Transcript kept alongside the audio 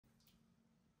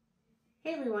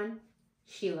Hey everyone,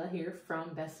 Sheila here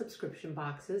from Best Subscription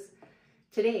Boxes.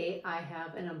 Today I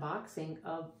have an unboxing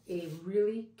of a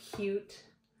really cute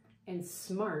and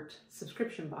smart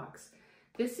subscription box.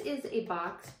 This is a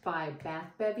box by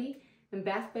Bevy, and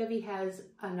Bevy has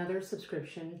another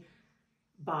subscription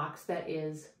box that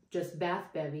is just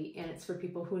Bevy, and it's for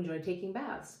people who enjoy taking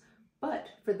baths. But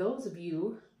for those of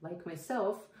you like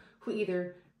myself who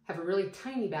either have a really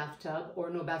tiny bathtub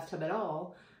or no bathtub at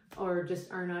all, or just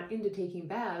are not into taking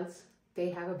baths, they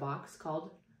have a box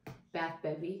called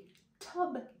Bevy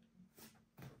Tubless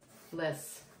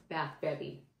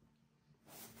Bevy.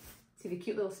 See the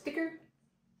cute little sticker?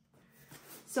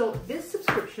 So this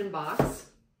subscription box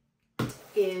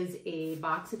is a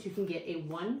box that you can get a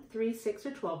 1, 3, 6,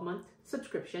 or 12-month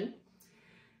subscription.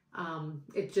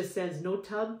 It just says no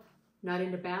tub, not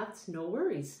into baths, no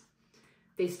worries.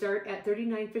 They start at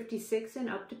 $39.56 and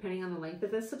up depending on the length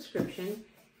of the subscription.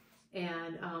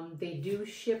 And they do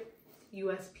ship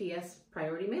USPS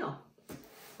priority mail.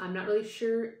 I'm not really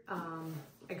sure.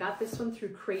 I got this one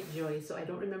through Cratejoy, so I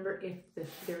don't remember if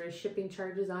there is shipping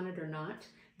charges on it or not.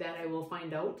 That I will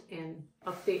find out and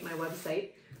update my website.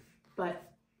 But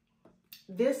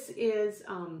this is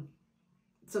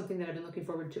something that I've been looking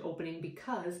forward to opening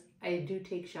because I do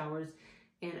take showers,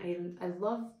 and I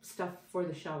love stuff for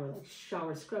the shower, like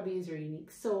shower scrubbies or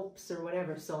unique soaps or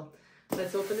whatever. So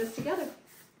let's open this together.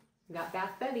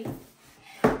 Got Bevy.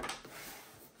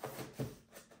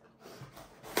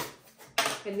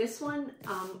 And this one,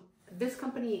 this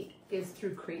company is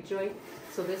through Cratejoy.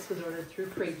 So this was ordered through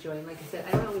Cratejoy. And like I said,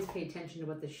 I don't always pay attention to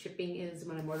what the shipping is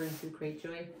when I'm ordering through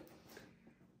Cratejoy.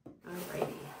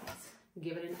 Alrighty, let's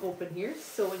give it an open here.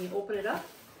 So when you open it up,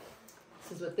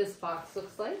 this is what this box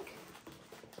looks like.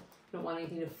 Don't want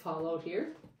anything to fall out here.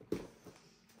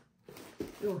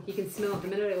 Oh, you can smell it. The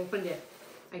minute I opened it,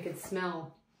 I could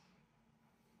smell,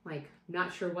 like,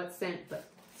 not sure what scent, but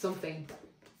something.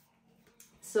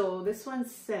 So this one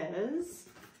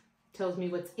tells me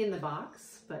what's in the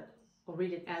box, but I'll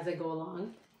read it as I go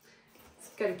along. It's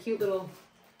got a cute little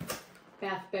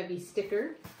Bevy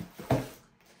sticker.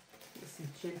 Just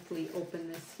gently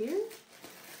open this here.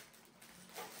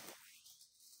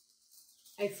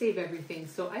 I save everything,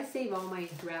 so I save all my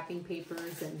wrapping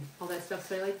papers and all that stuff,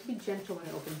 so I like to be gentle when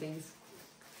I open things.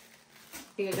 I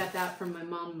think I got that from my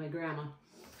mom and my grandma.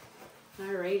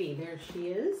 Alrighty, there she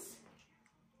is.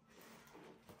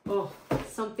 Oh,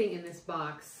 something in this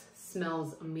box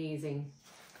smells amazing.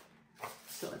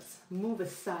 So let's move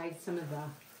aside some of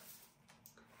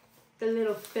the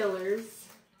little fillers.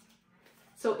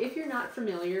 So if you're not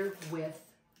familiar with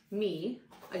me,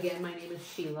 again, my name is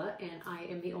Sheila, and I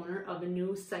am the owner of a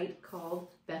new site called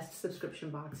Best Subscription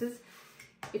Boxes.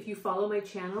 If you follow my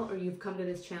channel or you've come to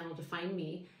this channel to find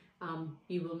me,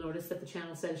 you will notice that the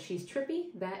channel says She's Trippy.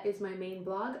 That is my main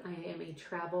blog. I am a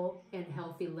travel and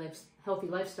healthy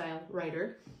lifestyle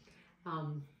writer.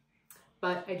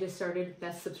 But I just started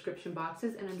Best Subscription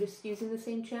Boxes, and I'm just using the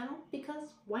same channel because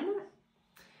why not?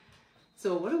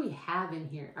 So what do we have in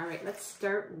here? All right, let's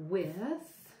start with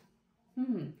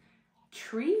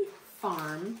Tree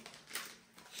Farm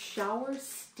Shower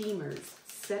Steamers,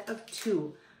 set of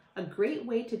 2. A great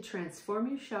way to transform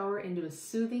your shower into a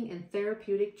soothing and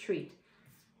therapeutic treat.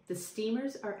 The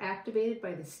steamers are activated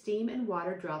by the steam and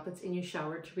water droplets in your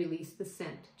shower to release the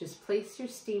scent. Just place your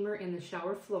steamer in the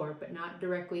shower floor, but not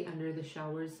directly under the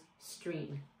shower's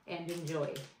stream, and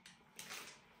enjoy.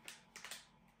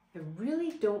 I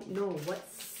really don't know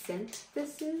what scent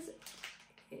this is,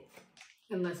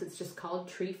 unless it's just called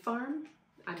Tree Farm.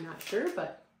 I'm not sure,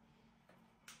 but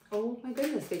oh my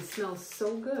goodness, they smell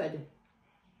so good.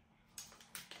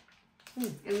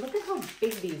 And look at how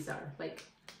big these are. Like,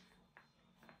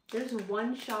 there's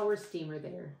one shower steamer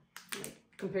there, like,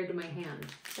 compared to my hand.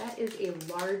 That is a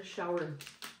large shower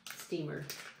steamer.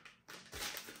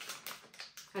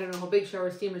 I don't know how big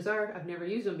shower steamers are. I've never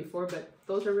used them before, but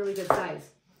those are really good size.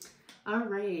 All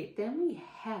right, then we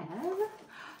have,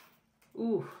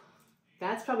 ooh,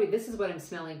 that's probably, this is what I'm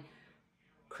smelling.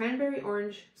 Cranberry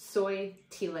orange soy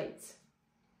tea lights.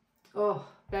 Oh,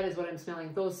 that is what I'm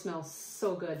smelling. Those smell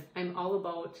so good. I'm all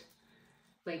about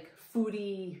like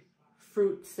foodie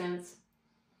fruit scents.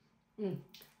 And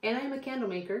I'm a candle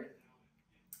maker.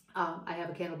 I have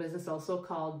a candle business also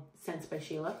called Scents by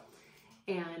Sheila.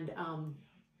 And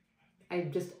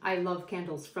I love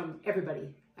candles from everybody.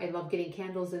 I love getting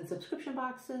candles in subscription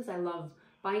boxes. I love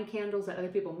buying candles that other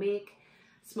people make.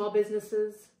 Small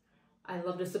businesses. I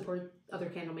love to support other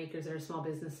candle makers that are small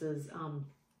businesses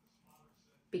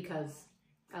because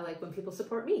I like when people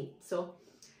support me. So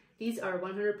these are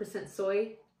 100%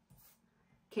 soy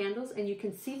candles, and you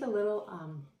can see the little,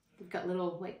 they've got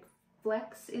little like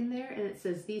flecks in there, and it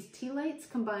says these tea lights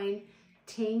combine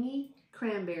tangy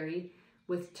cranberry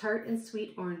with tart and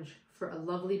sweet orange for a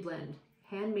lovely blend.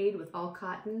 Handmade with all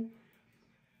cotton,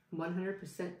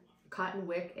 100% cotton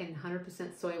wick, and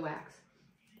 100% soy wax.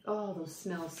 Oh, those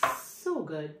smell so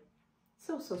good.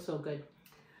 So, so, so good.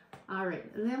 All right,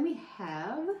 and then we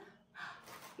have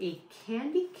a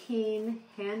candy cane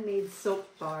handmade soap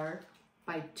bar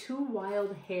by Two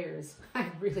Wild Hairs. I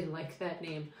really like that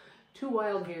name. Two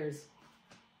Wild Hairs.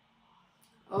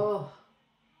 Oh,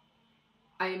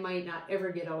 I might not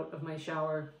ever get out of my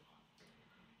shower.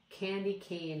 Candy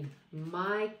cane.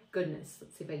 My goodness.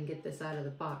 Let's see if I can get this out of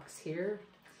the box here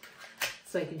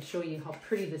so I can show you how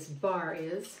pretty this bar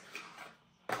is.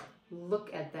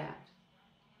 Look at that.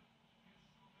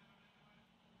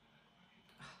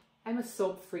 I'm a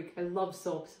soap freak. I love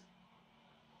soaps.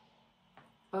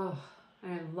 Oh,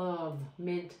 and I love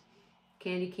mint,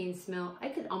 candy cane smell. I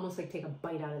could almost like take a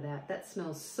bite out of that. That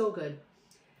smells so good.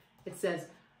 It says,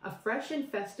 a fresh and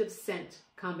festive scent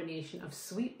combination of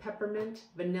sweet peppermint,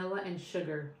 vanilla, and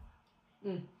sugar.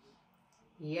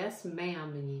 Yes,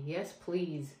 ma'am, and yes,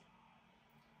 please.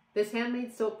 This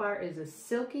handmade soap bar is a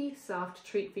silky, soft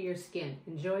treat for your skin.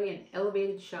 Enjoy an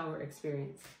elevated shower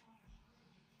experience.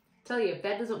 Tell you, if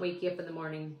that doesn't wake you up in the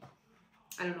morning,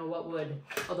 I don't know what would.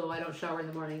 Although I don't shower in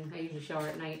the morning, I usually shower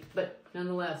at night. But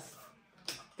nonetheless,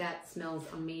 that smells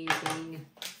amazing.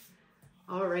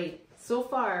 All right, so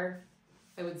far,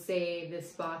 I would say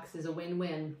this box is a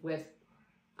win-win with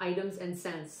items and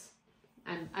scents.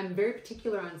 I'm very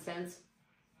particular on scents.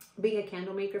 Being a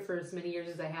candle maker for as many years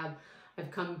as I have,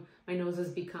 my nose has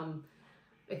become,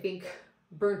 I think,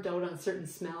 burnt out on certain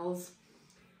smells.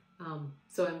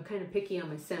 So I'm kind of picky on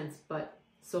my scents, but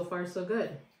so far so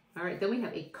good. All right, then we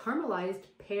have a caramelized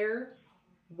pear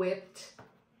whipped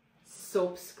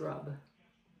soap scrub.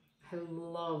 I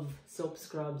love soap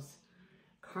scrubs.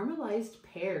 Caramelized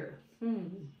pear.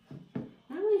 Not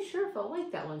really sure if I'll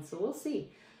like that one, so we'll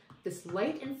see. This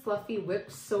light and fluffy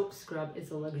whipped soap scrub is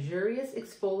a luxurious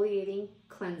exfoliating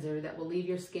cleanser that will leave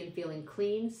your skin feeling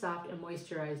clean, soft, and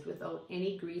moisturized without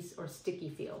any grease or sticky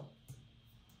feel.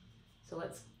 So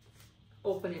let's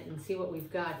open it and see what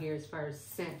we've got here as far as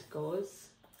scent goes.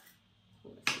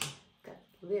 Let's see. Got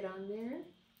the lid on there.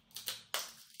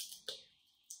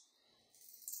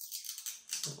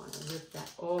 I want to rip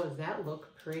that. Oh, does that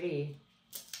look pretty?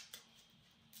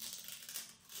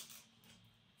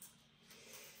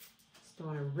 Just don't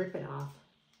want to rip it off.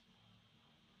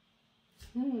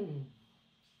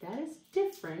 That is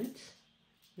different.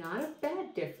 Not a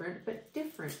bad different, but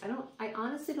different. I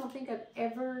honestly don't think I've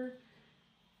ever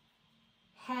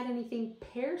had anything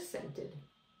pear scented.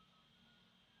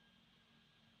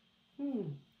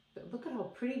 But look at how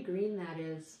pretty green that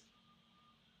is.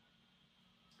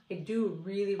 I do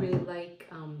really, really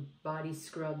like body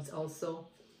scrubs also.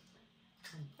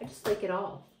 I just like it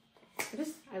all.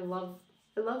 I love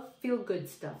feel good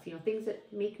stuff, you know, things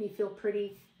that make me feel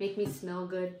pretty, make me smell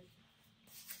good.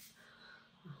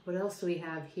 What else do we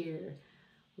have here?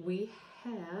 We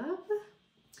have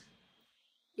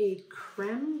a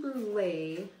creme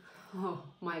brulee, oh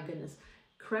my goodness,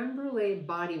 creme brulee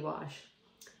body wash.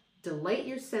 Delight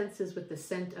your senses with the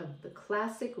scent of the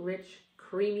classic rich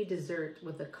creamy dessert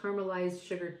with a caramelized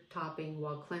sugar topping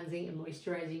while cleansing and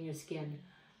moisturizing your skin.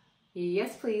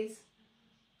 Yes, please.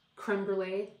 Creme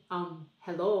brulee.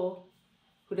 Hello.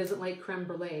 Who doesn't like creme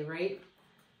brulee, right?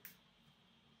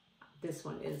 This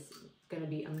one is going to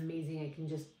be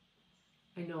amazing.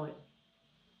 I know it.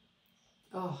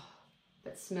 Oh,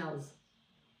 that smells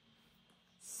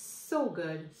so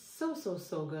good. So, so,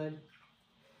 so good.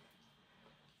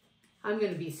 I'm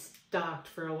going to be stocked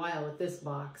for a while with this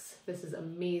box. This is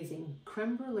amazing.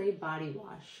 Creme brulee body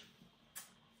wash.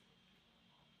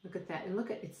 Look at that. And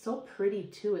look at, it's so pretty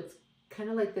too. It's kind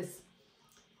of like this,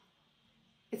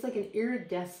 it's like an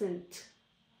iridescent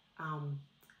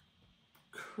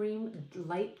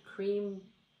light cream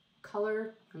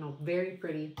color. I don't know, very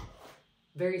pretty.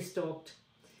 Very stoked.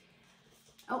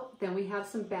 Oh, then we have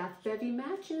some Bath Bevy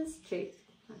matches.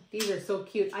 These are so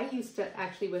cute. I used to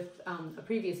actually, with a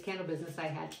previous candle business I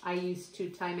had, I used to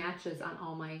tie matches on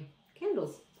all my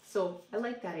candles. So I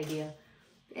like that idea.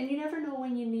 And you never know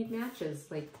when you need matches.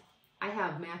 Like, I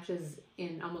have matches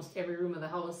in almost every room of the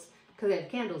house because I have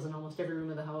candles in almost every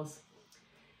room of the house.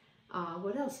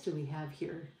 What else do we have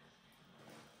here?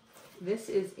 This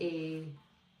is a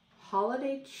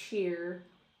holiday cheer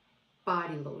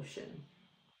body lotion.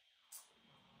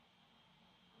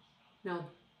 Now,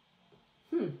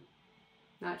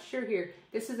 not sure here.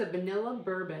 This is a vanilla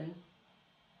bourbon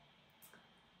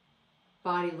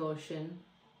body lotion,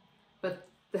 but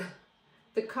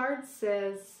the card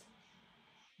says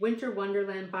Winter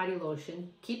Wonderland Body Lotion.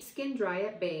 Keep skin dry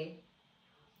at bay.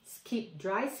 Keep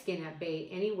dry skin at bay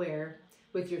anywhere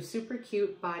with your super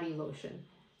cute body lotion.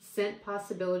 Scent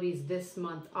possibilities this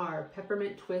month are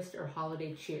Peppermint Twist or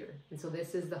Holiday Cheer. And so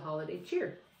this is the Holiday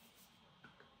Cheer.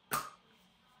 So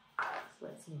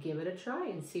let's give it a try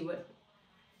and see what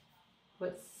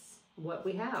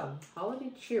we have.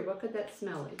 Holiday Cheer, what could that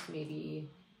smell like? Maybe,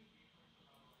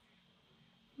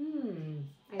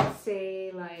 I'd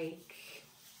say like,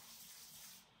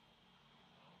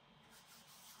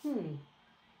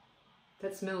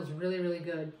 that smells really, really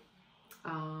good.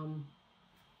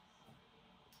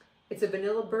 It's a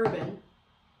vanilla bourbon,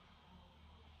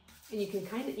 and you can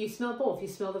you smell both. You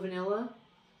smell the vanilla,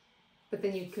 but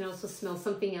then you can also smell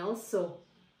something else. So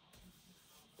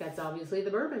that's obviously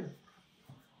the bourbon.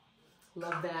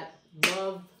 Love that.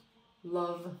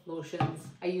 Love lotions.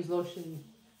 I use lotion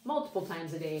multiple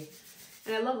times a day.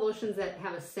 And I love lotions that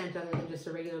have a scent other than just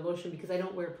a regular lotion because I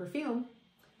don't wear perfume.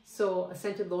 So a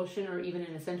scented lotion or even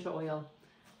an essential oil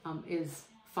is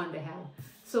fun to have.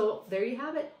 So there you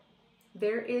have it.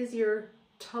 There is your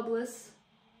Tubless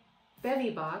Bevy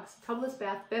box. Tubless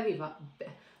Bath Bevy box.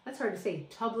 That's hard to say.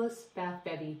 Tubless Bath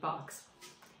Bevy box.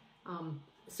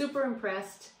 Super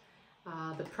impressed.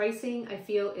 The pricing I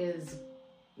feel is,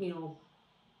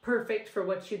 perfect for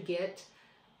what you get.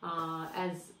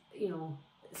 As you know,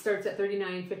 it starts at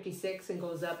 $39.56 and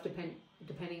goes up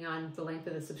depending on the length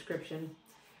of the subscription.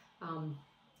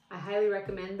 I highly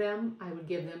recommend them. I would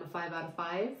give them a 5 out of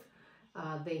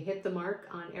 5. They hit the mark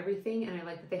on everything, and I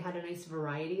like that they had a nice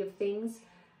variety of things.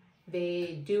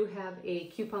 They do have a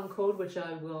coupon code, which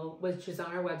is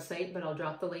on our website, but I'll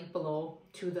drop the link below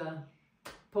to the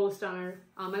post on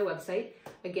my website.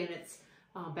 Again, it's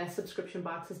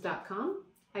bestsubscriptionboxes.com.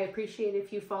 I appreciate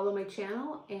if you follow my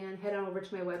channel and head on over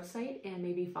to my website and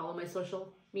maybe follow my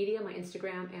social media, my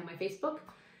Instagram and my Facebook,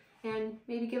 and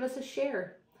maybe give us a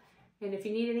share. And if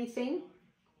you need anything,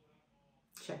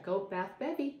 check out Bath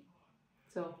Bevy.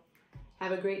 So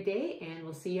have a great day, and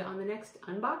we'll see you on the next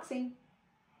unboxing.